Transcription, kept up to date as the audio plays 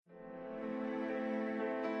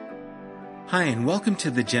Hi, and welcome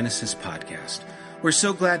to the Genesis Podcast. We're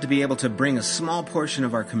so glad to be able to bring a small portion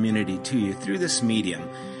of our community to you through this medium,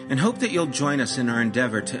 and hope that you'll join us in our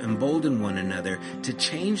endeavor to embolden one another to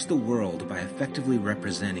change the world by effectively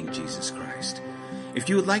representing Jesus Christ. If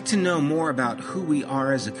you would like to know more about who we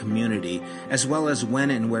are as a community, as well as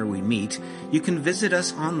when and where we meet, you can visit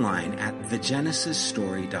us online at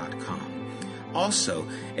thegenesisstory.com. Also,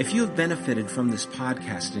 if you have benefited from this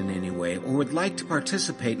podcast in any way or would like to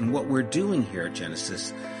participate in what we're doing here at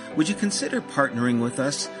Genesis, would you consider partnering with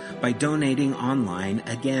us by donating online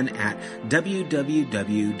again at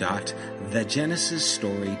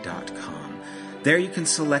www.thegenesisstory.com. There you can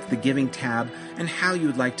select the giving tab and how you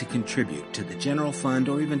would like to contribute to the general fund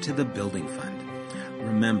or even to the building fund.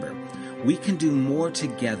 Remember, we can do more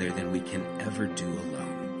together than we can ever do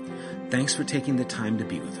alone. Thanks for taking the time to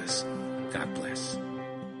be with us. God bless.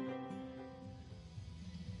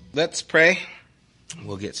 Let's pray.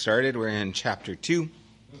 We'll get started. We're in chapter 2. We'll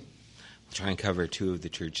try and cover 2 of the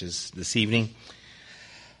churches this evening.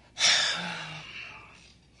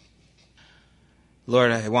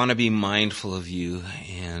 Lord, I want to be mindful of you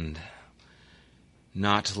and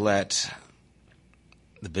not let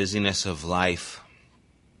the busyness of life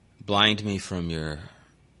blind me from your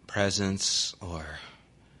presence or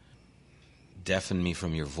deafen me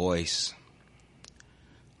from your voice.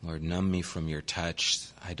 Lord, numb me from your touch.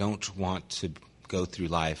 I don't want to go through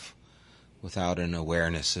life without an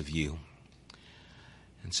awareness of you.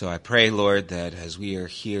 And so I pray, Lord, that as we are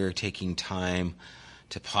here taking time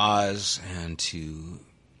to pause and to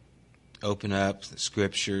open up the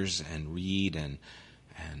scriptures and read and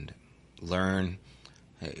learn,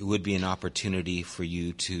 it would be an opportunity for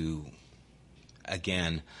you to,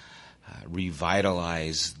 again,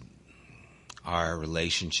 revitalize our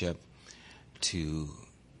relationship, to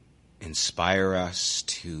inspire us,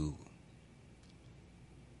 to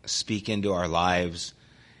speak into our lives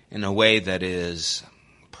in a way that is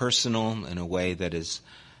personal, in a way that is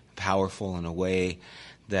powerful, in a way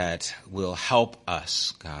that will help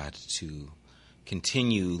us, God, to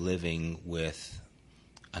continue living with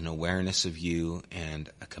an awareness of you and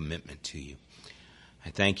a commitment to you. I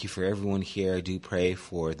thank you for everyone here. I do pray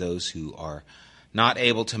for those who are not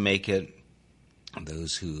able to make it,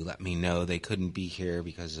 those who let me know they couldn't be here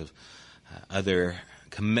because of other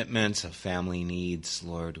commitments, of family needs.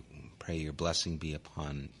 Lord, pray your blessing be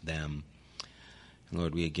upon them. And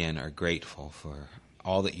Lord, we again are grateful for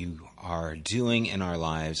all that you are doing in our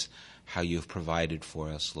lives, how you have provided for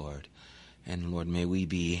us, Lord. And Lord, may we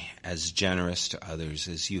be as generous to others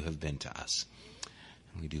as you have been to us.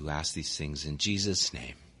 And we do ask these things in Jesus'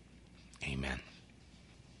 name. Amen.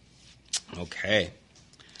 Okay.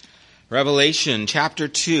 Revelation chapter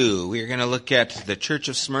 2. We are going to look at the Church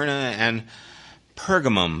of Smyrna and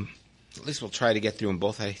Pergamum. At least we'll try to get through them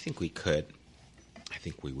both. I think we could. I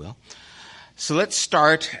think we will. So let's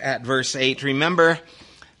start at verse 8. Remember,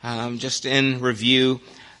 just in review,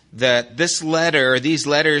 that this letter, these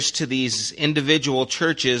letters to these individual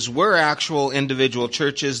churches were actual individual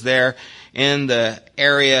churches there in the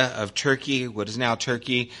area of Turkey, what is now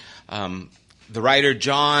Turkey. The writer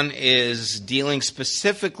John is dealing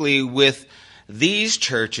specifically with these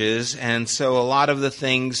churches, and so a lot of the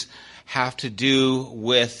things have to do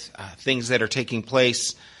with things that are taking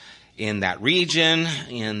place in that region,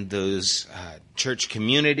 in those church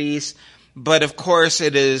communities. But of course,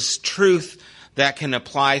 it is truth that can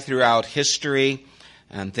apply throughout history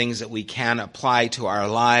and things that we can apply to our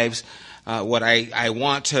lives. What I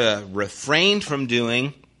want to refrain from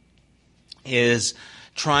doing is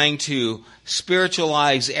trying to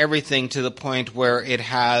spiritualize everything to the point where it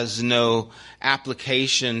has no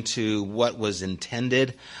application to what was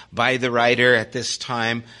intended by the writer at this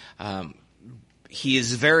time. He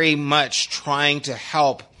is very much trying to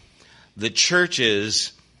help the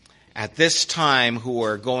churches at this time who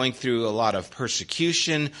are going through a lot of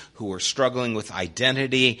persecution, who are struggling with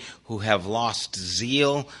identity, who have lost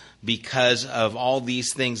zeal because of all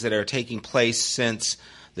these things that are taking place since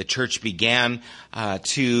the church began,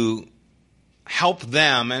 to help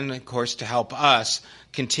them and, of course, to help us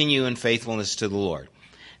continue in faithfulness to the Lord.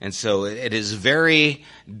 And so it is very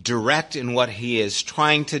direct in what he is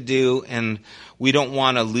trying to do, and we don't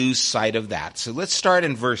want to lose sight of that. So let's start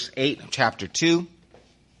in verse 8 of chapter 2.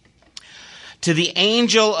 To the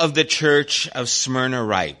angel of the church of Smyrna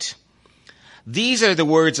write, these are the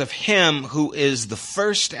words of him who is the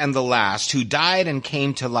first and the last, who died and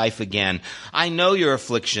came to life again. I know your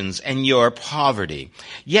afflictions and your poverty,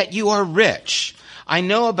 yet you are rich. I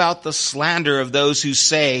know about the slander of those who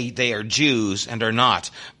say they are Jews and are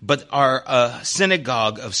not, but are a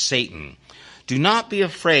synagogue of Satan. Do not be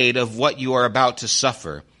afraid of what you are about to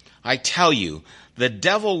suffer. I tell you, the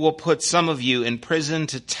devil will put some of you in prison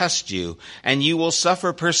to test you, and you will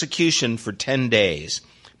suffer persecution for 10 days.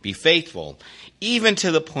 Be faithful, even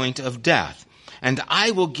to the point of death, and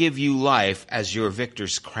I will give you life as your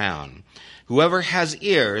victor's crown. Whoever has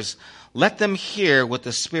ears, let them hear what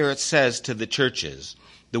the Spirit says to the churches.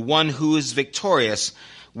 The one who is victorious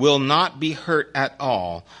will not be hurt at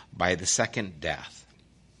all by the second death.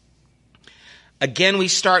 Again, we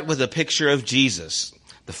start with a picture of Jesus,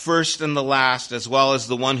 the first and the last, as well as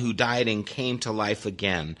the one who died and came to life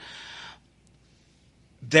again.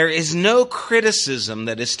 There is no criticism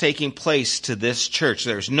that is taking place to this church.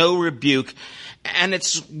 There's no rebuke. And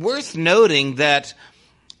it's worth noting that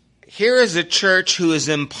here is a church who is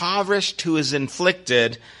impoverished, who is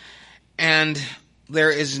inflicted, and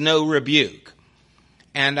there is no rebuke.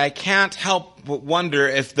 And I can't help but wonder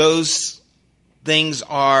if those things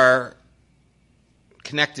are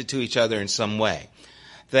connected to each other in some way.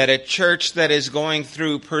 That a church that is going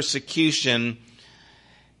through persecution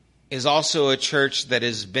is also a church that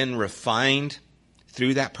has been refined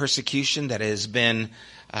through that persecution, that has been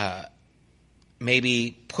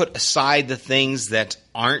maybe put aside the things that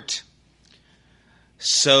aren't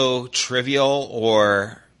so trivial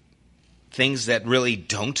or things that really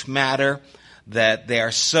don't matter, that they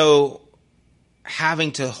are so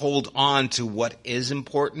having to hold on to what is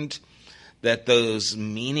important, that those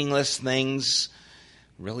meaningless things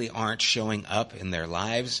really aren't showing up in their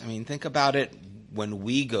lives. I mean, think about it when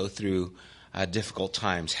we go through difficult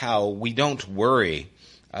times, how we don't worry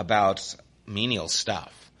about menial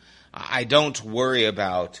stuff. I don't worry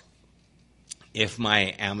about if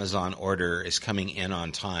my Amazon order is coming in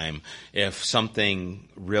on time, if something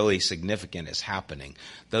really significant is happening.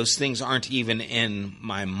 Those things aren't even in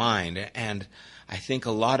my mind. And I think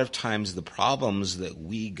a lot of times the problems that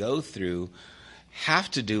we go through have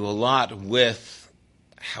to do a lot with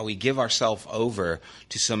how we give ourselves over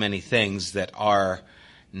to so many things that are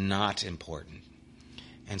not important.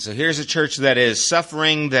 And so here's a church that is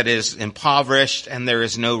suffering, that is impoverished, and there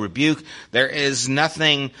is no rebuke. There is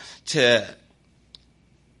nothing to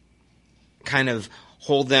kind of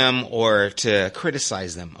hold them or to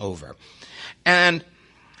criticize them over. And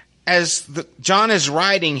as John is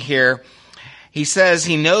writing here, he says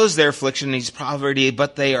he knows their affliction, his poverty,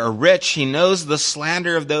 but they are rich. He knows the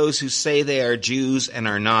slander of those who say they are Jews and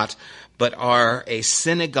are not, but are a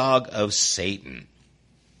synagogue of Satan.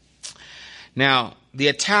 Now, the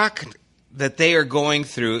attack that they are going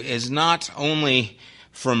through is not only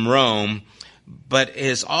from Rome, but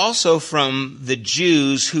is also from the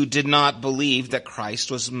Jews who did not believe that Christ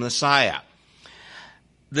was the Messiah.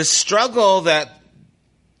 The struggle that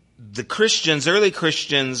the Christians, early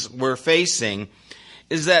Christians, were facing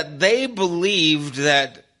is that they believed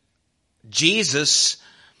that Jesus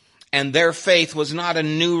and their faith was not a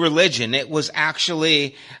new religion. It was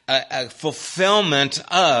actually a fulfillment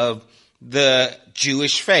of the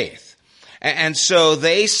Jewish faith. And so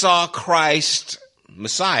they saw Christ,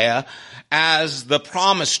 Messiah, as the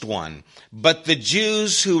promised one. But the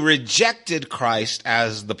Jews who rejected Christ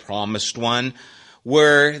as the promised one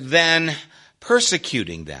were then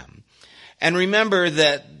persecuting them. And remember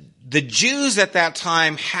that the Jews at that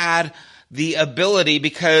time had the ability,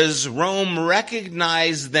 because Rome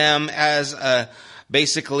recognized them as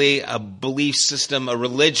basically a belief system, a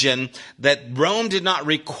religion, that Rome did not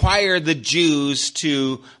require the Jews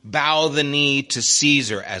to bow the knee to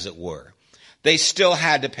Caesar, as it were. They still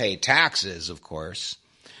had to pay taxes, of course,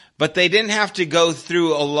 but they didn't have to go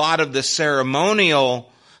through a lot of the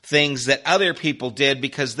ceremonial things that other people did,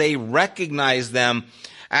 because they recognized them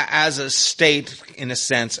as a state, in a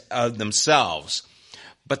sense, of themselves.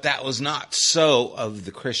 But that was not so of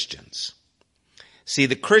the Christians. See,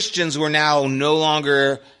 the Christians were now no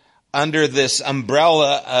longer under this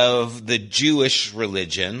umbrella of the Jewish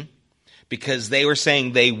religion, because they were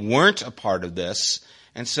saying they weren't a part of this.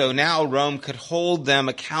 And so now Rome could hold them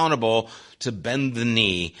accountable to bend the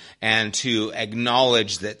knee and to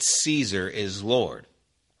acknowledge that Caesar is Lord.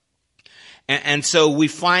 And so we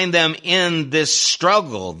find them in this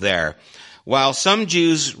struggle there. While some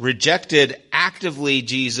Jews rejected actively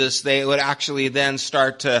Jesus, they would actually then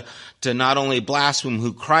start to not only blaspheme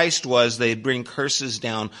who Christ was, they'd bring curses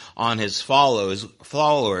down on his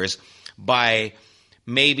followers by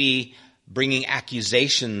maybe bringing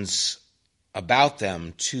accusations about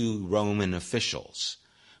them to Roman officials,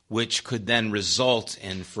 which could then result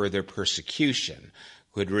in further persecution,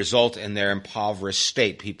 could result in their impoverished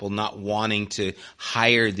state, people not wanting to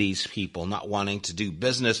hire these people, not wanting to do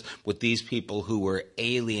business with these people who were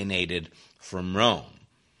alienated from Rome.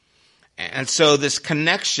 And so this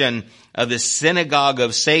connection of this synagogue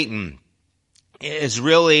of Satan is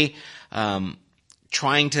really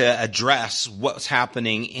trying to address what's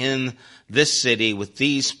happening in this city with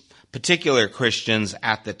these particular Christians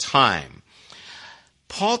at the time.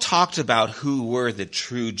 Paul talked about who were the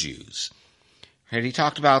true Jews. Right? He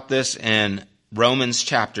talked about this in Romans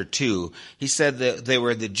chapter 2. He said that they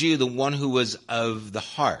were the Jew, the one who was of the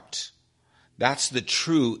heart. That's the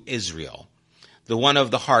true Israel. The one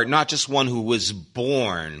of the heart, not just one who was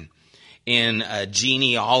born in a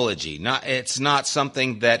genealogy. It's not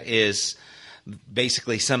something that is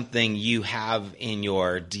basically something you have in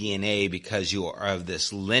your DNA because you are of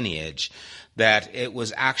this lineage. That it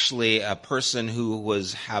was actually a person who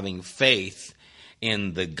was having faith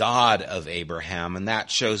in the God of Abraham, and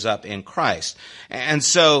that shows up in Christ. And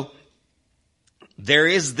so there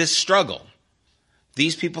is this struggle.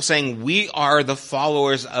 These people saying, we are the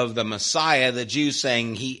followers of the Messiah. The Jews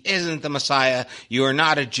saying, he isn't the Messiah. You are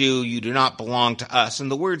not a Jew. You do not belong to us.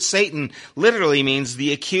 And the word Satan literally means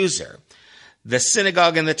the accuser. The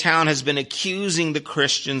synagogue in the town has been accusing the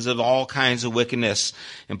Christians of all kinds of wickedness,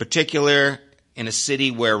 in particular in a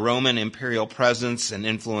city where Roman imperial presence and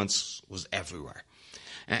influence was everywhere.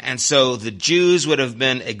 And so the Jews would have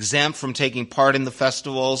been exempt from taking part in the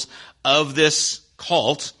festivals of this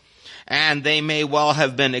cult, and they may well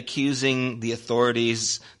have been accusing the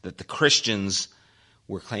authorities that the Christians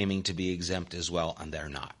were claiming to be exempt as well, and they're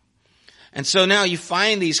not. And so now you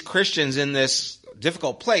find these Christians in this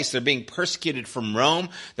difficult place. They're being persecuted from Rome.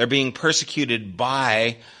 They're being persecuted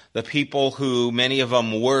by the people who, many of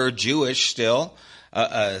them were Jewish still,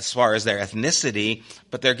 as far as their ethnicity,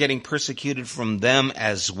 but they're getting persecuted from them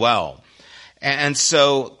as well. And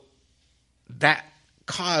so that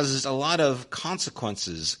caused a lot of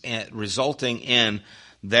consequences resulting in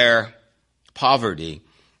their poverty.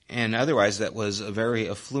 And otherwise, that was a very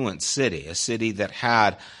affluent city, a city that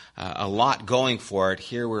had a lot going for it.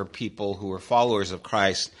 Here were people who were followers of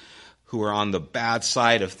Christ who were on the bad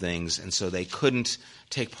side of things, and so they couldn't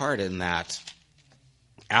take part in that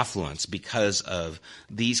affluence because of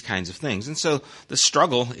these kinds of things. And so the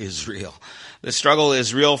struggle is real. The struggle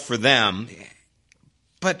is real for them.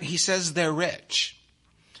 But he says they're rich.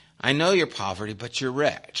 I know your poverty, but you're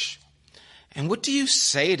rich. And what do you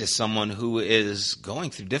say to someone who is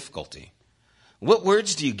going through difficulty? What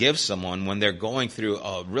words do you give someone when they're going through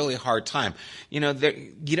a really hard time? You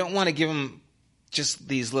don't want to give them just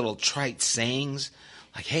these little trite sayings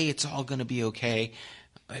like, hey, it's all going to be okay.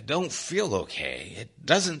 I don't feel okay. It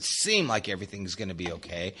doesn't seem like everything's going to be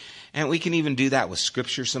okay. And we can even do that with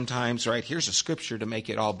scripture sometimes, right? Here's a scripture to make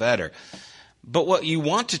it all better. But what you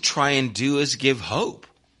want to try and do is give hope.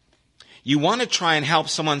 You want to try and help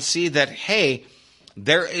someone see that, hey,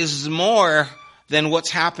 there is more than what's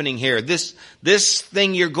happening here. This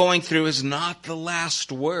thing you're going through is not the last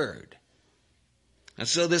word. And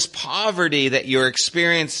so this poverty that you're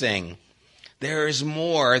experiencing, there is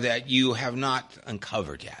more that you have not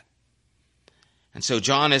uncovered yet. And so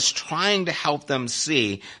John is trying to help them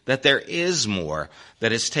see that there is more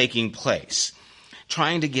that is taking place,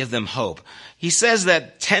 trying to give them hope. He says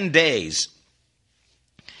that 10 days,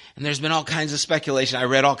 and there's been all kinds of speculation. I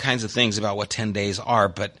read all kinds of things about what 10 days are,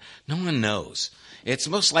 but no one knows. It's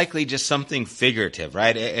most likely just something figurative,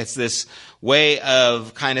 right? It's this way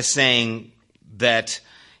of kind of saying that,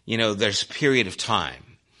 there's a period of time.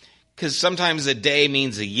 Because sometimes a day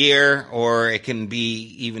means a year, or it can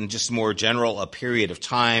be even just more general, a period of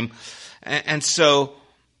time. And so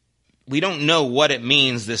we don't know what it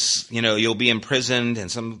means. This, you'll be imprisoned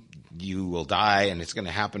and you will die, and it's going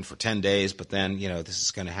to happen for 10 days, but then, this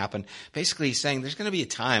is going to happen. Basically, he's saying there's going to be a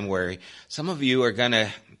time where some of you are going to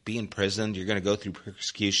be imprisoned, you're going to go through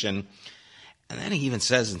persecution. And then he even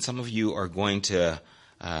says, and some of you are going to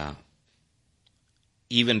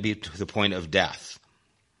even be to the point of death.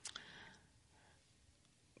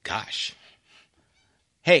 Gosh.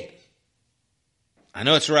 Hey, I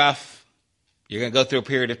know it's rough. You're going to go through a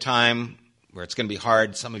period of time where it's going to be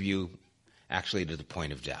hard. Some of you actually to the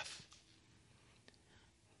point of death.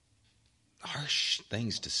 Harsh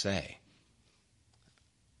things to say.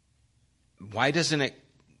 Why doesn't it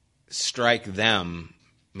strike them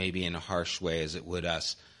maybe in a harsh way as it would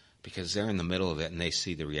us? Because they're in the middle of it and they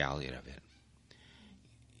see the reality of it.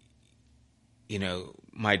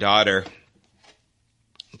 My daughter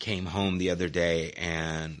came home the other day,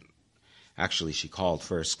 and actually she called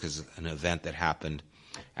first because of an event that happened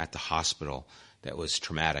at the hospital that was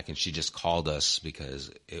traumatic, and she just called us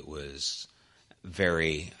because it was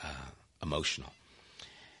very emotional.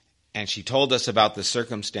 And she told us about the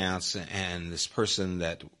circumstance and this person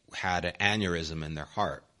that had an aneurysm in their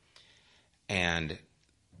heart. And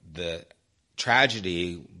the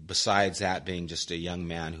tragedy, besides that being just a young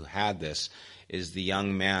man who had this, is the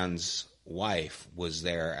young man's wife was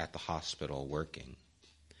there at the hospital working.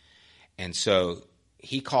 And so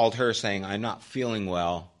he called her saying, "I'm not feeling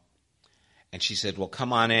well." And she said, "Well,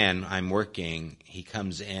 come on in. I'm working." He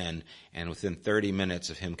comes in, and within 30 minutes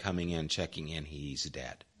of him coming in, checking in, he's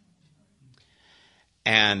dead.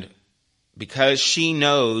 And because she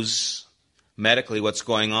knows medically what's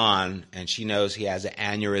going on, and she knows he has an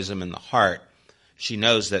aneurysm in the heart, she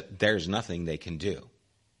knows that there's nothing they can do.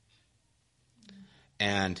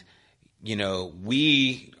 And,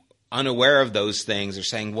 we, unaware of those things, are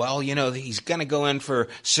saying, well, he's going to go in for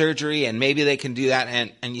surgery and maybe they can do that.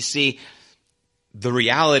 And you see, the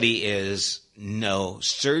reality is, no,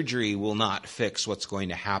 surgery will not fix what's going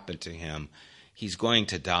to happen to him. He's going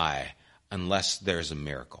to die unless there's a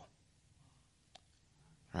miracle.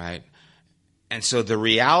 Right? And so the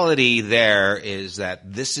reality there is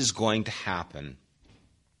that this is going to happen.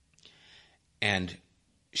 And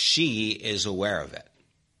she is aware of it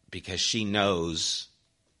because she knows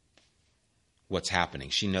what's happening.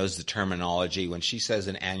 She knows the terminology. When she says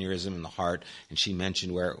an aneurysm in the heart and she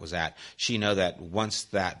mentioned where it was at, she knows that once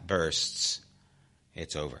that bursts,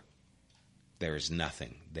 it's over. There is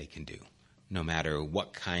nothing they can do. No matter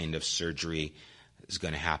what kind of surgery is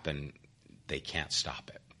going to happen, they can't stop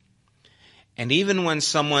it. And even when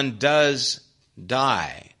someone does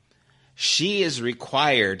die, she is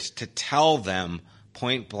required to tell them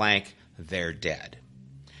point blank they're dead.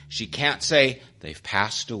 She can't say they've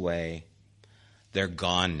passed away, they're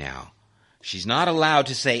gone now. She's not allowed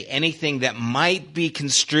to say anything that might be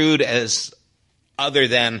construed as other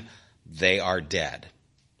than they are dead.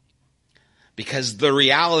 Because the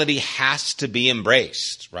reality has to be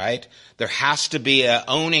embraced, right? There has to be an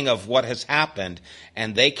owning of what has happened,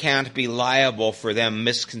 and they can't be liable for them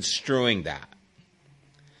misconstruing that.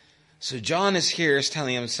 So John is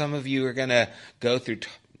telling him, some of you are going to go through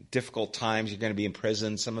difficult times. You're going to be in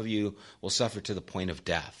prison. Some of you will suffer to the point of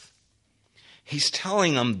death. He's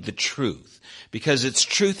telling them the truth because it's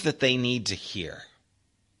truth that they need to hear.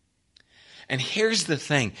 And here's the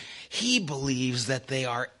thing. He believes that they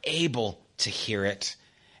are able to hear it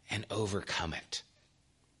and overcome it.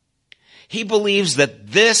 He believes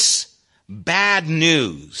that this bad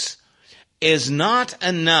news is not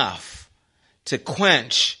enough to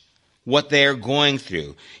quench what they are going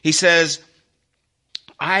through. He says,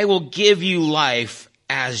 "I will give you life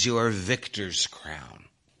as your victor's crown."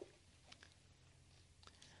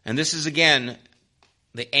 And this is again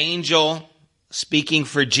the angel speaking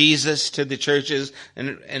for Jesus to the churches,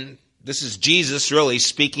 and this is Jesus really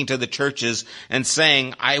speaking to the churches and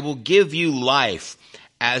saying, "I will give you life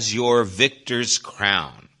as your victor's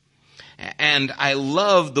crown." And I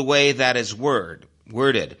love the way that is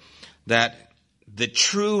worded, that the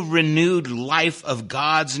true renewed life of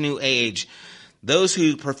God's new age, those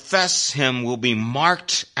who profess him will be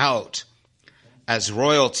marked out as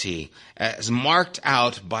royalty, as marked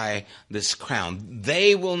out by this crown.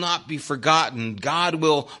 They will not be forgotten. God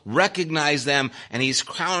will recognize them, and he's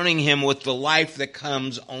crowning him with the life that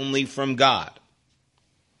comes only from God.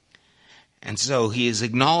 And so he is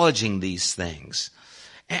acknowledging these things.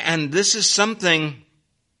 And this is something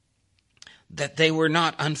that they were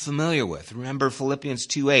not unfamiliar with. Remember Philippians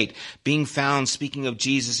 2:8, being found, speaking of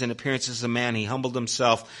Jesus in appearance as a man, he humbled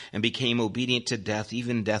himself and became obedient to death,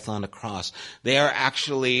 even death on a cross. They are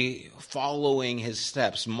actually following his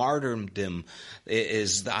steps. Martyrdom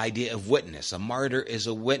is the idea of witness. A martyr is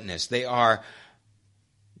a witness. They are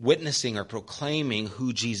witnessing or proclaiming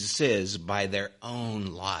who Jesus is by their own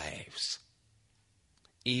lives,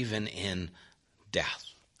 even in death.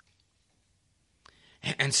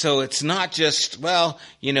 And so it's not just,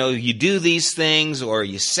 you do these things or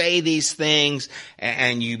you say these things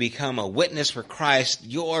and you become a witness for Christ.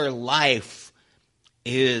 Your life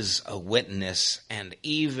is a witness, and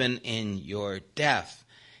even in your death,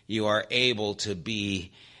 you are able to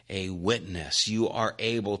be a witness. You are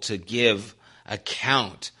able to give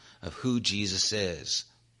account of who Jesus is.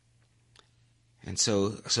 And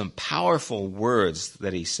so some powerful words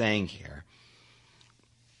that he's saying here.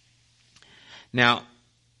 Now,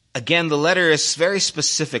 again, the letter is very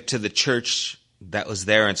specific to the church that was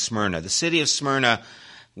there in Smyrna. The city of Smyrna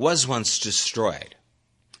was once destroyed,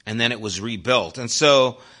 and then it was rebuilt. And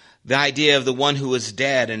so the idea of the one who was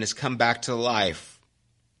dead and has come back to life,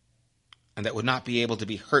 and that would not be able to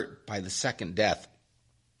be hurt by the second death.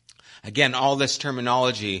 Again, all this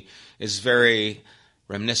terminology is very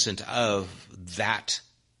reminiscent of that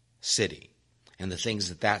city and the things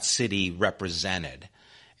that that city represented.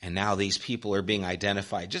 And now these people are being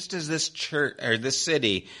identified. Just as this church or this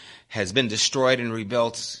city has been destroyed and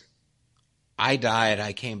rebuilt, I died,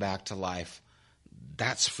 I came back to life.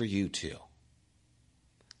 That's for you too.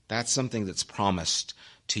 That's something that's promised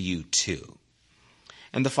to you too.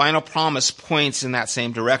 And the final promise points in that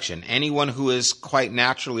same direction. Anyone who is quite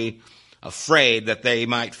naturally afraid that they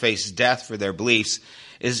might face death for their beliefs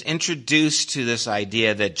is introduced to this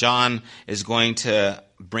idea that John is going to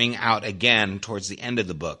bring out again towards the end of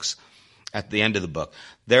the books. At the end of the book,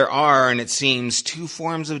 there are, and it seems, two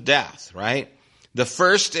forms of death, right? The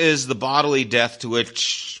first is the bodily death to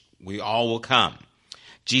which we all will come.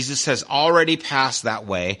 Jesus has already passed that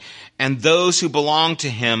way, and those who belong to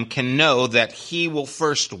him can know that he will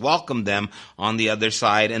first welcome them on the other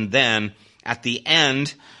side, and then, at the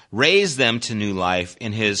end, raise them to new life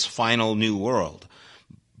in his final new world.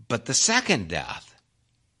 But the second death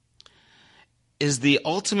is the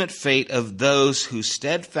ultimate fate of those who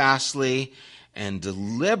steadfastly and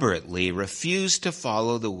deliberately refuse to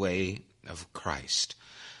follow the way of Christ,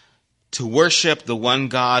 to worship the one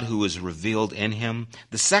God who is revealed in him.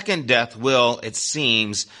 The second death will, it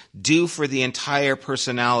seems, do for the entire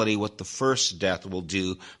personality what the first death will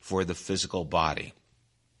do for the physical body.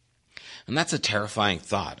 And that's a terrifying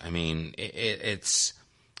thought. I mean, it's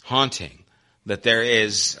haunting that there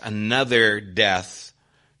is another death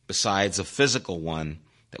besides a physical one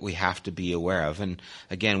that we have to be aware of. And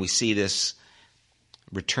again, we see this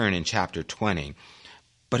return in chapter 20.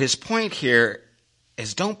 But his point here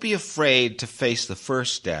is don't be afraid to face the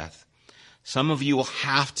first death. Some of you will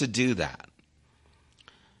have to do that.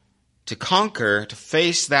 To conquer, to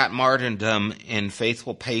face that martyrdom in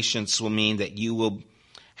faithful patience will mean that you will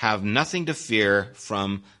have nothing to fear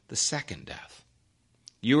from the second death.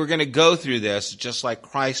 You are going to go through this just like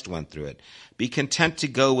Christ went through it. Be content to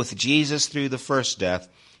go with Jesus through the first death.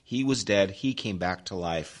 He was dead. He came back to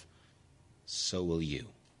life. So will you.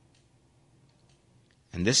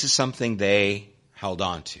 And this is something they held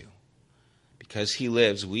on to. Because he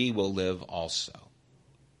lives, we will live also.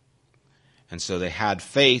 And so they had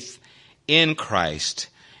faith in Christ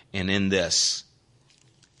and in this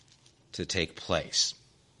to take place.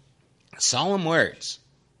 Solemn words.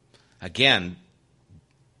 Again,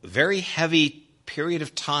 very heavy period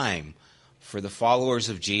of time for the followers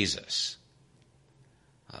of Jesus.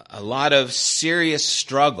 A lot of serious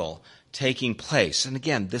struggle taking place. And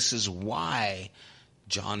again, this is why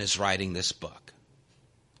John is writing this book.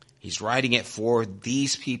 He's writing it for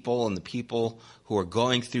these people and the people who are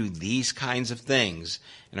going through these kinds of things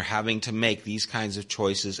and are having to make these kinds of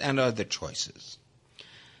choices and other choices.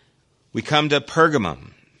 We come to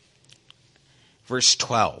Pergamum, verse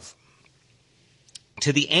 12.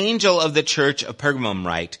 To the angel of the church of Pergamum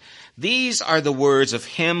write, these are the words of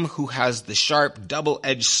him who has the sharp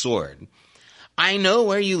double-edged sword. I know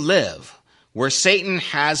where you live, where Satan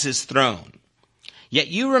has his throne. Yet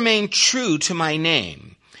you remain true to my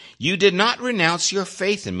name. You did not renounce your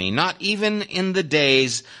faith in me, not even in the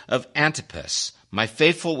days of Antipas, my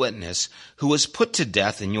faithful witness, who was put to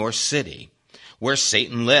death in your city, where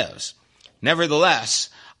Satan lives. Nevertheless,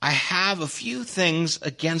 I have a few things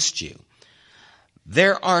against you.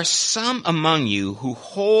 There are some among you who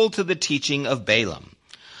hold to the teaching of Balaam,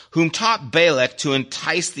 whom taught Balak to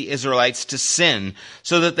entice the Israelites to sin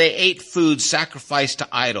so that they ate food sacrificed to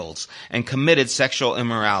idols and committed sexual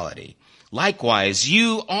immorality. Likewise,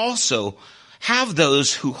 you also have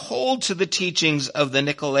those who hold to the teachings of the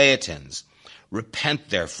Nicolaitans. Repent,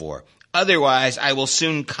 therefore. Otherwise, I will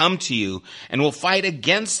soon come to you and will fight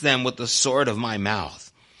against them with the sword of my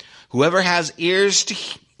mouth. Whoever has ears to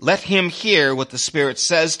let him hear what the Spirit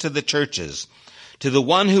says to the churches. To the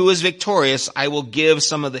one who is victorious, I will give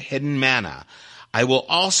some of the hidden manna. I will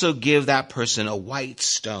also give that person a white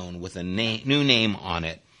stone with a new name on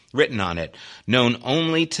it, written on it, known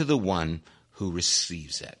only to the one who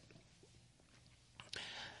receives it.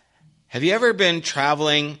 Have you ever been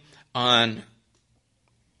traveling on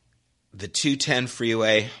the 210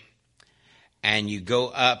 freeway and you go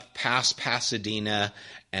up past Pasadena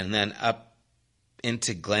and then up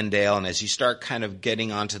into Glendale, and as you start kind of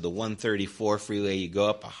getting onto the 134 freeway, you go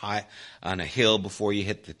up on a hill before you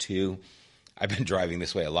hit the 2. I've been driving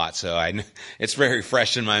this way a lot, so it's very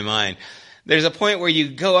fresh in my mind. There's a point where you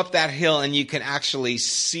go up that hill and you can actually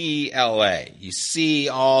see LA. You see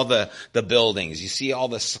all the buildings. You see all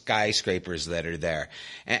the skyscrapers that are there.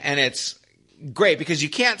 And it's great because you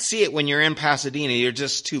can't see it when you're in Pasadena. You're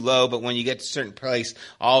just too low. But when you get to a certain place,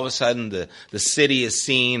 all of a sudden the city is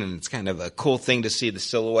seen, and it's kind of a cool thing to see the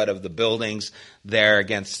silhouette of the buildings there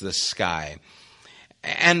against the sky.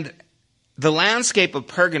 And The landscape of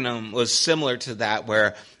Pergamum was similar to that,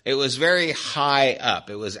 where it was very high up.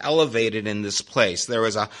 It was elevated in this place. There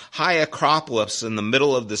was a high acropolis in the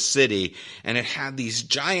middle of the city, and it had these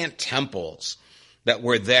giant temples that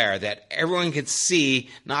were there that everyone could see,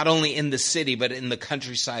 not only in the city, but in the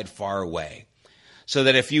countryside far away. So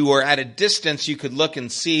that if you were at a distance, you could look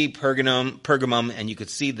and see Pergamum, and you could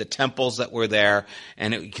see the temples that were there,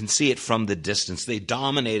 and you can see it from the distance. They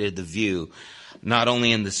dominated the view, not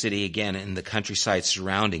only in the city, again, in the countryside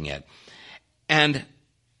surrounding it. And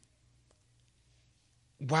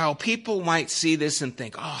while people might see this and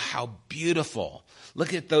think, oh, how beautiful.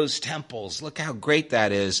 Look at those temples. Look how great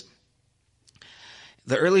that is.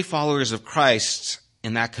 The early followers of Christ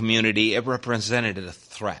in that community, it represented a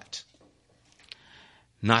threat.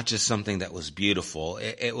 Not just something that was beautiful.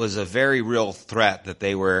 It was a very real threat that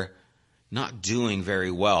they were not doing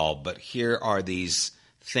very well. But here are these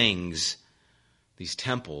things, these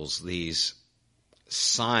temples, these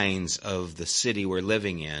signs of the city we're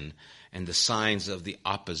living in, and the signs of the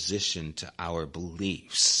opposition to our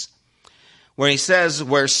beliefs. Where he says,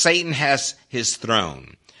 where Satan has his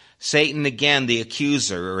throne. Satan, again, the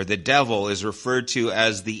accuser, or the devil, is referred to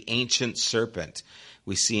as the ancient serpent.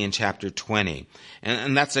 We see in chapter 20.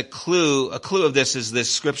 And that's a clue. A clue of this is this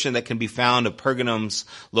description that can be found of Pergamum's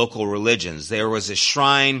local religions. There was a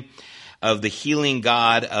shrine of the healing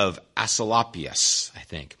god of Asclepius, I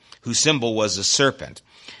think, whose symbol was a serpent.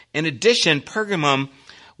 In addition, Pergamum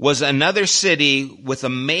was another city with a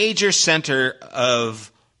major center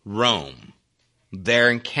of Rome. They're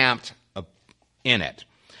encamped in it.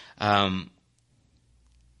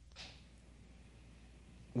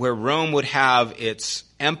 Where Rome would have its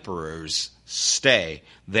emperors stay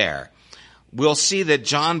there. We'll see that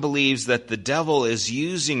John believes that the devil is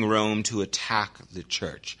using Rome to attack the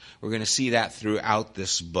church. We're going to see that throughout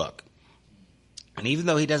this book. And even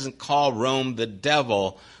though he doesn't call Rome the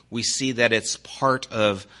devil, we see that it's part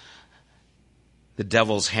of the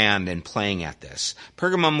devil's hand in playing at this.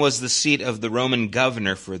 Pergamum was the seat of the Roman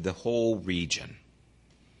governor for the whole region.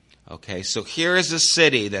 Okay, so here is a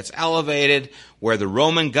city that's elevated where the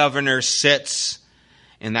Roman governor sits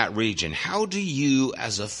in that region. How do you,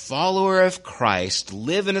 as a follower of Christ,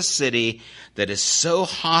 live in a city that is so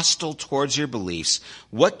hostile towards your beliefs?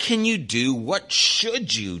 What can you do? What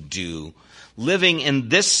should you do living in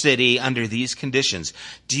this city under these conditions?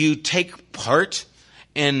 Do you take part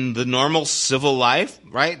in the normal civil life,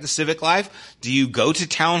 right? The civic life? Do you go to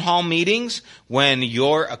town hall meetings when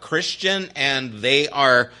you're a Christian and they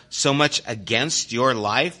are so much against your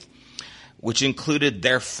life, which included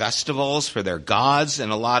their festivals for their gods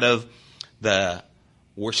and a lot of the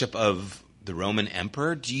worship of the Roman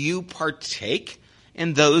emperor? Do you partake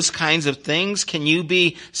in those kinds of things? Can you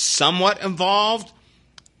be somewhat involved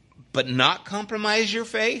but not compromise your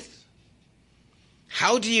faith?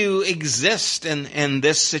 How do you exist in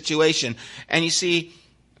this situation? And you see,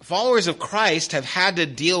 followers of Christ have had to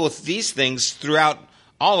deal with these things throughout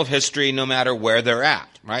all of history, no matter where they're at,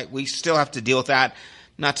 right? We still have to deal with that,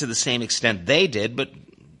 not to the same extent they did, but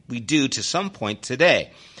we do to some point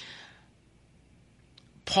today.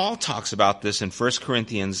 Paul talks about this in 1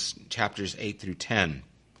 Corinthians chapters 8 through 10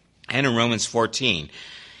 and in Romans 14.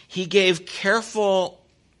 He gave careful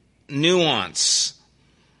nuance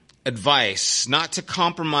advice not to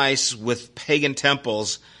compromise with pagan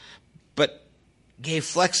temples, but gave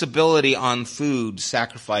flexibility on food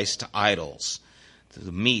sacrificed to idols, to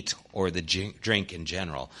the meat or the drink in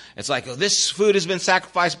general. It's like, oh, this food has been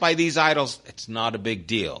sacrificed by these idols. It's not a big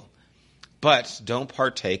deal. But don't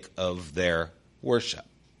partake of their worship.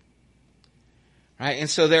 Right? And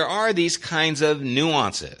so there are these kinds of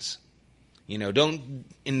nuances. You know, don't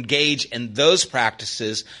engage in those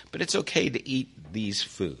practices, but it's okay to eat these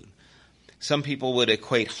food. Some people would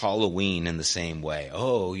equate Halloween in the same way.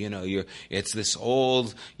 Oh, it's this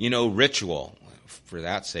old, ritual. For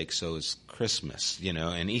that sake, so is Christmas,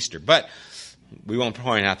 and Easter. But we won't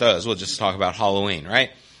point out those. We'll just talk about Halloween, right?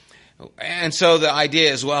 And so the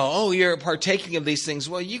idea is, well, oh, you're partaking of these things.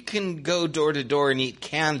 Well, you can go door to door and eat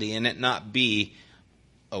candy and it not be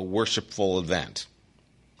a worshipful event,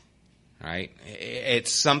 right?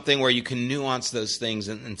 It's something where you can nuance those things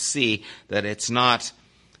and see that it's not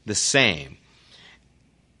the same.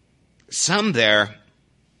 Some there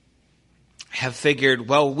have figured,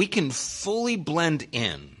 well, we can fully blend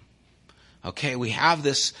in. Okay, we have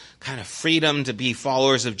this kind of freedom to be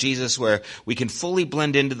followers of Jesus where we can fully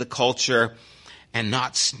blend into the culture and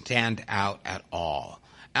not stand out at all.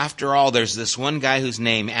 After all, there's this one guy who's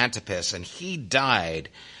named Antipas, and he died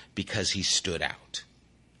because he stood out.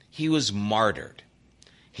 He was martyred.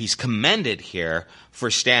 He's commended here for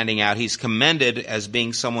standing out. He's commended as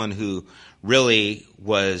being someone who really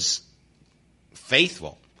was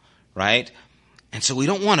faithful, right? And so we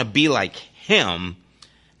don't want to be like him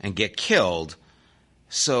and get killed.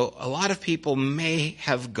 So a lot of people may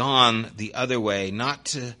have gone the other way, not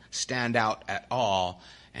to stand out at all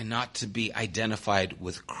and not to be identified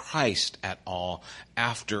with Christ at all.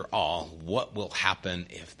 After all, what will happen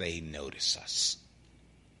if they notice us?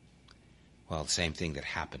 Well, the same thing that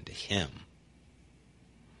happened to him.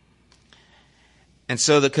 And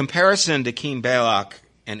so the comparison to King Balak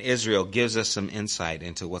and Israel gives us some insight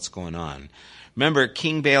into what's going on. Remember,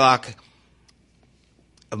 King Balak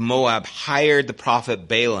of Moab hired the prophet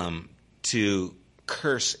Balaam to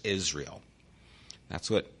curse Israel. That's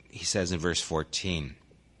what he says in verse 14.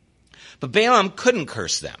 But Balaam couldn't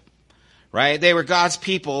curse them, right? They were God's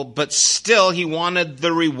people, but still he wanted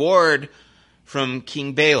the reward from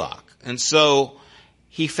King Balak. And so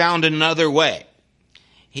he found another way.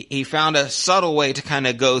 He found a subtle way to kind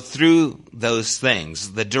of go through those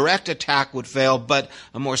things. The direct attack would fail, but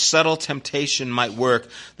a more subtle temptation might work.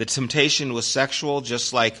 The temptation was sexual,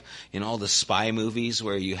 just like in all the spy movies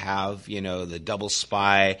where you have, the double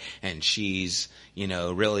spy and she's,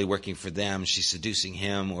 really working for them. She's seducing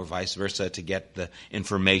him or vice versa to get the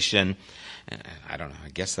information. I don't know. I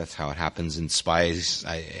guess that's how it happens in spies.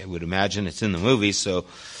 I would imagine it's in the movies. So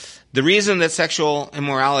the reason that sexual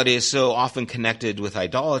immorality is so often connected with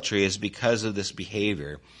idolatry is because of this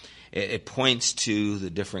behavior. It points to the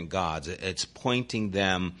different gods. It's pointing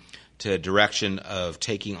them to a direction of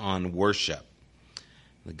taking on worship.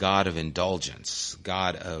 The god of indulgence,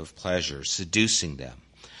 god of pleasure, seducing them.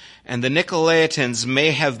 And the Nicolaitans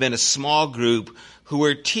may have been a small group who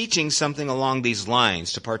were teaching something along these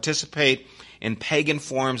lines to participate in pagan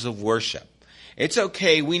forms of worship. It's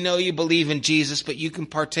okay, we know you believe in Jesus, but you can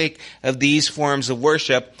partake of these forms of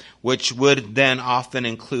worship, which would then often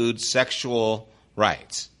include sexual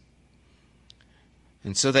rites.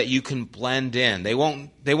 And so that you can blend in. They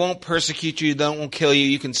won't persecute you, they won't kill you.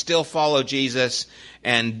 You can still follow Jesus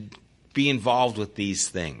and be involved with these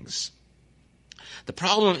things. The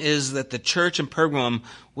problem is that the church in Pergamum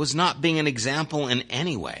was not being an example in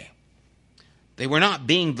any way. They were not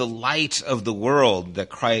being the light of the world that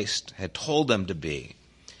Christ had told them to be.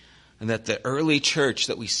 And that the early church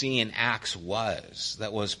that we see in Acts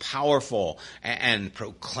that was powerful and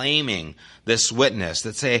proclaiming this witness,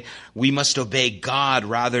 that say, we must obey God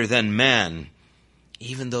rather than men,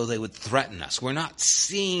 even though they would threaten us. We're not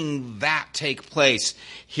seeing that take place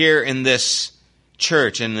here in this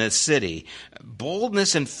church, in this city.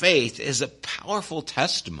 Boldness and faith is a powerful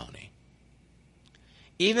testimony.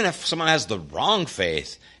 Even if someone has the wrong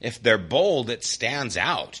faith, if they're bold, it stands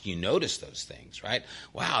out. You notice those things, right?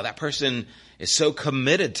 Wow, that person is so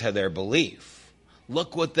committed to their belief.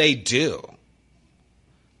 Look what they do.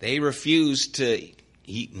 They refuse to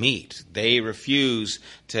eat meat. They refuse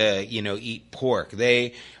to, eat pork.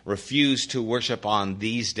 They refuse to worship on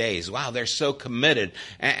these days. Wow, they're so committed.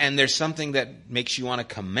 And there's something that makes you want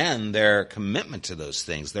to commend their commitment to those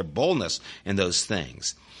things, their boldness in those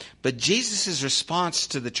things. But Jesus' response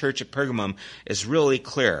to the church at Pergamum is really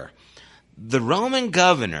clear. The Roman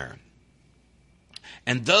governor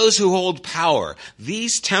and those who hold power,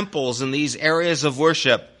 these temples and these areas of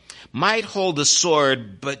worship might hold a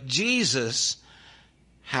sword, but Jesus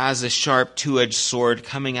has a sharp two-edged sword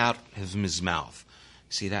coming out of his mouth.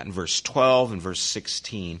 See that in verse 12 and verse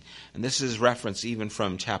 16. And this is reference even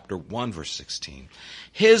from chapter 1, verse 16.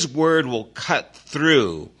 His word will cut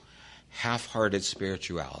through half-hearted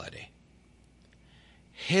spirituality.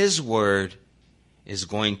 His word is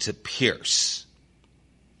going to pierce.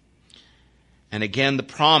 And again, the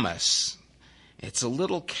promise, it's a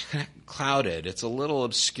little clouded, it's a little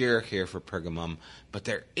obscure here for Pergamum, but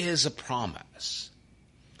there is a promise.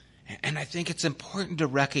 And I think it's important to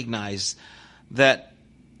recognize that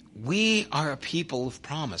we are a people of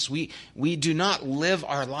promise. We do not live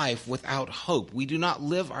our life without hope. We do not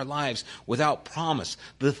live our lives without promise.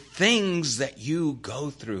 The things that you go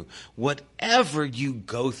through, whatever you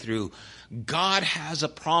go through, God has a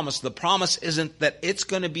promise. The promise isn't that it's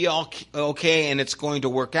going to be all okay and it's going to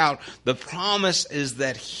work out. The promise is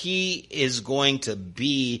that He is going to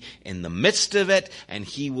be in the midst of it and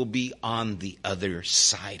He will be on the other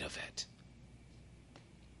side of it.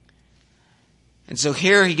 And so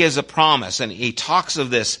here he gives a promise, and he talks of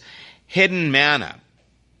this hidden manna,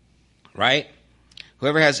 right?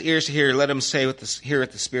 Whoever has ears to hear, let him say hear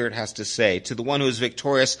what the Spirit has to say. To the one who is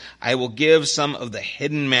victorious, I will give some of the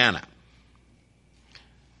hidden manna.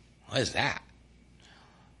 What is that?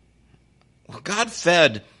 Well, God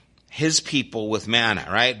fed his people with manna,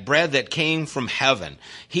 right? Bread that came from heaven.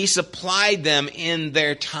 He supplied them in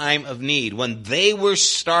their time of need. When they were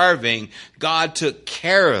starving, God took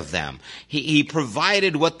care of them. He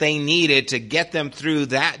provided what they needed to get them through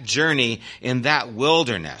that journey in that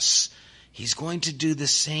wilderness. He's going to do the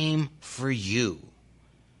same for you.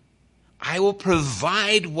 I will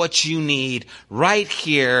provide what you need right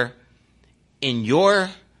here in your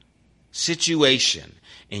situation.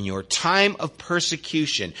 In your time of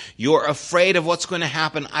persecution, you're afraid of what's going to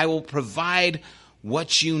happen. I will provide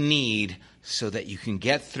what you need so that you can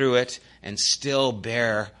get through it and still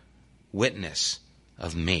bear witness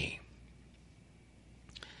of me.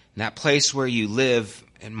 In that place where you live,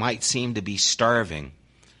 it might seem to be starving.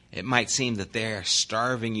 It might seem that they're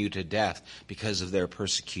starving you to death because of their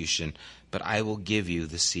persecution, but I will give you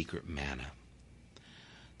the secret manna.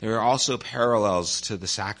 There are also parallels to the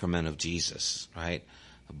sacrament of Jesus, right?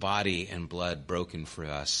 Body and blood broken for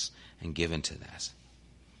us and given to us.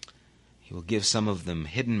 He will give some of them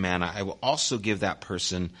hidden manna. I will also give that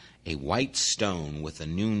person a white stone with a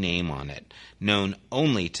new name on it, known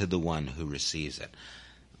only to the one who receives it.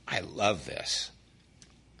 I love this.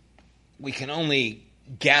 We can only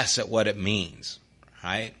guess at what it means,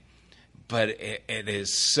 right? But it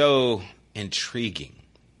is so intriguing.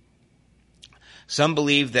 Some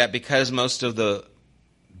believe that because most of the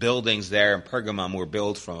buildings there in Pergamum were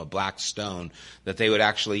built from a black stone, that they would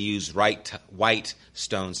actually use white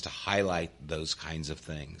stones to highlight those kinds of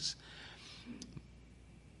things.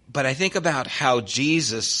 But I think about how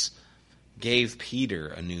Jesus gave Peter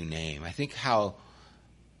a new name. I think how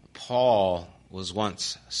Paul was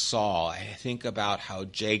once Saul. I think about how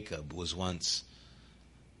Jacob was once,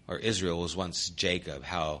 or Israel was once Jacob,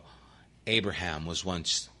 how Abraham was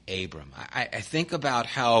once Abram. I think about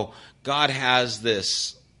how God has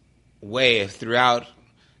this way throughout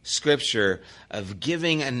Scripture of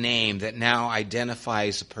giving a name that now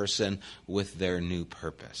identifies a person with their new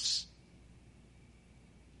purpose.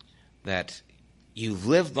 That you've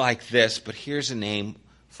lived like this, but here's a name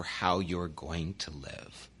for how you're going to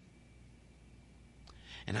live.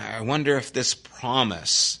 And I wonder if this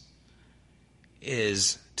promise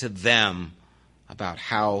is to them about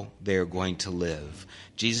how they're going to live.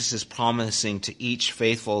 Jesus is promising to each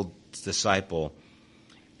faithful disciple,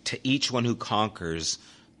 to each one who conquers,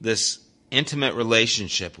 this intimate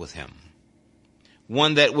relationship with him.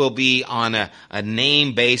 One that will be on a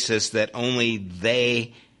name basis that only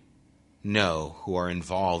they know who are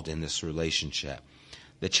involved in this relationship.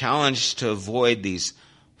 The challenge to avoid these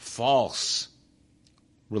false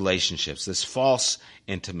relationships, this false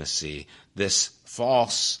intimacy, this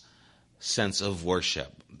false sense of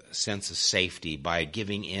worship, sense of safety by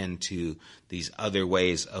giving in to these other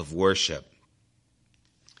ways of worship,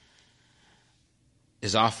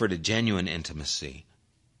 is offered a genuine intimacy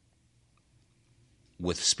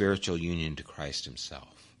with spiritual union to Christ himself.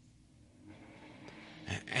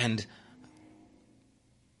 And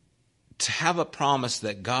to have a promise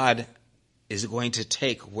that God is going to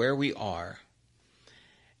take where we are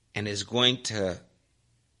and is going to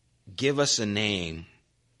give us a name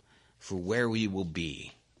for where we will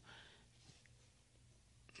be.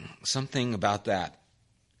 Something about that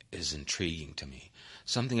is intriguing to me.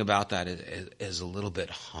 Something about that is a little bit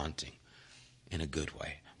haunting in a good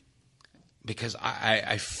way. Because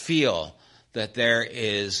I feel that there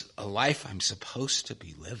is a life I'm supposed to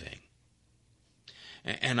be living.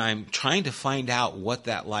 And I'm trying to find out what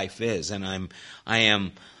that life is. And I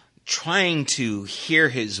am trying to hear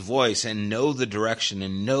his voice and know the direction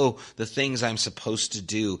and know the things I'm supposed to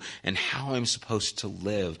do and how I'm supposed to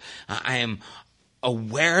live. I am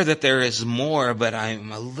aware that there is more, but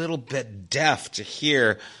I'm a little bit deaf to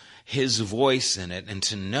hear his voice in it and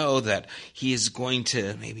to know that he is going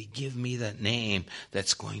to maybe give me that name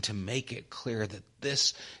that's going to make it clear that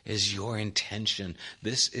this is your intention.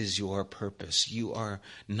 This is your purpose. You are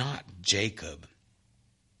not Jacob.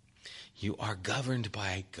 You are governed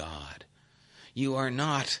by God. You are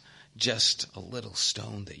not just a little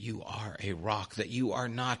stone, that you are a rock, that you are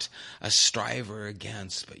not a striver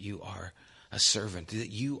against, but you are a servant.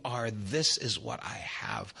 That you are, this is what I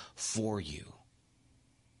have for you.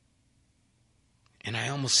 And I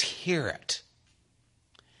almost hear it.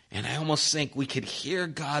 And I almost think we could hear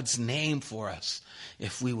God's name for us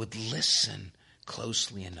if we would listen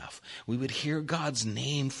closely enough. We would hear God's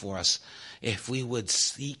name for us if we would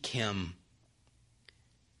seek him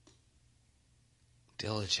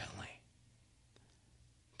diligently.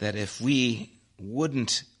 That if we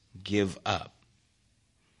wouldn't give up,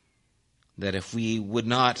 that if we would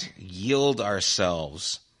not yield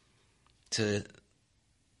ourselves to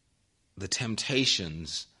the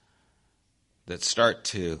temptations that start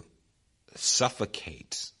to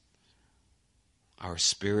suffocate our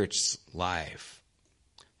spirit's life,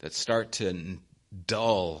 that start to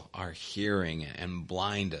dull our hearing and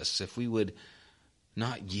blind us, if we would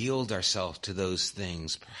not yield ourselves to those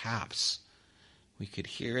things, perhaps we could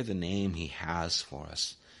hear the name he has for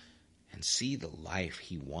us and see the life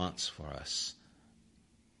he wants for us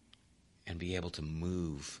and be able to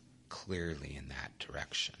move clearly in that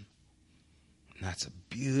direction. And that's a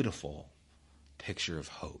beautiful picture of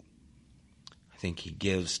hope I think he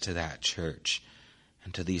gives to that church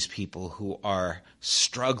and to these people who are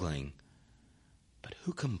struggling. But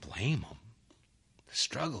who can blame them? The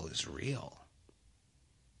struggle is real.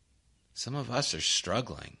 Some of us are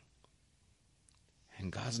struggling.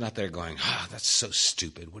 And God's not there going, that's so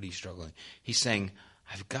stupid. What are you struggling? He's saying,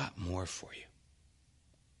 I've got more for you.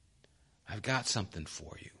 I've got something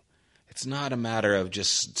for you. It's not a matter of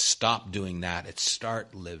just stop doing that. It's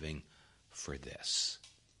start living for this.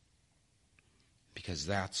 Because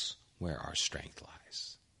that's where our strength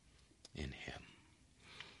lies, in him.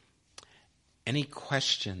 Any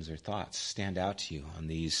questions or thoughts stand out to you on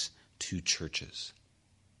these two churches?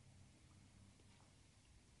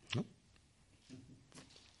 Nope.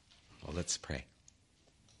 Well, let's pray.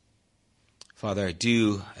 Father, I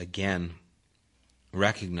do again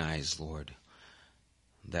recognize, Lord,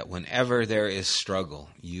 that whenever there is struggle,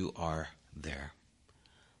 you are there.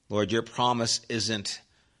 Lord, your promise isn't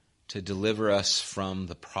to deliver us from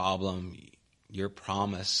the problem. Your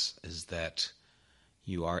promise is that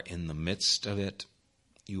you are in the midst of it.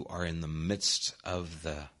 You are in the midst of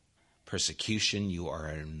the persecution. You are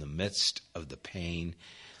in the midst of the pain.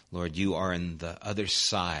 Lord, you are in the other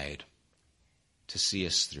side to see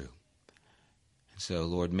us through. And so,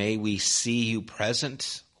 Lord, may we see you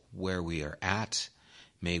present where we are at.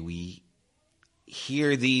 May we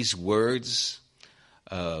hear these words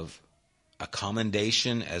of a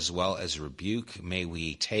commendation as well as rebuke. May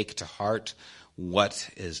we take to heart what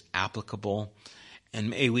is applicable. And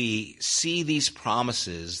may we see these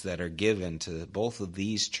promises that are given to both of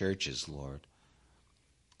these churches, Lord.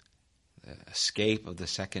 The escape of the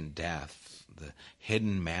second death, the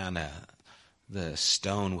hidden manna, the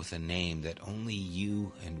stone with a name that only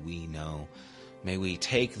you and we know. May we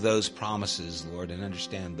take those promises, Lord, and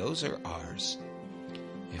understand those are ours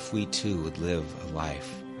if we too would live a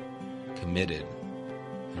life committed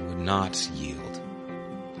and would not yield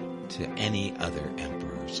to any other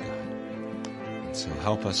emperors, God. And so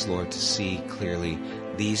help us, Lord, to see clearly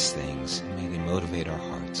these things, and may they motivate our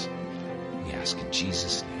hearts. We ask in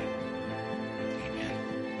Jesus' name. Amen.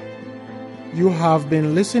 You have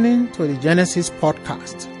been listening to the Genesis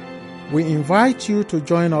podcast. We invite you to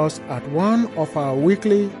join us at one of our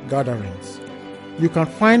weekly gatherings. You can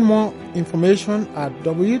find more information at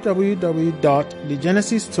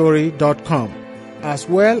www.thegenesisstory.com, as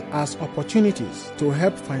well as opportunities to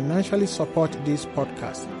help financially support this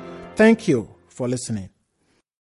podcast. Thank you for listening.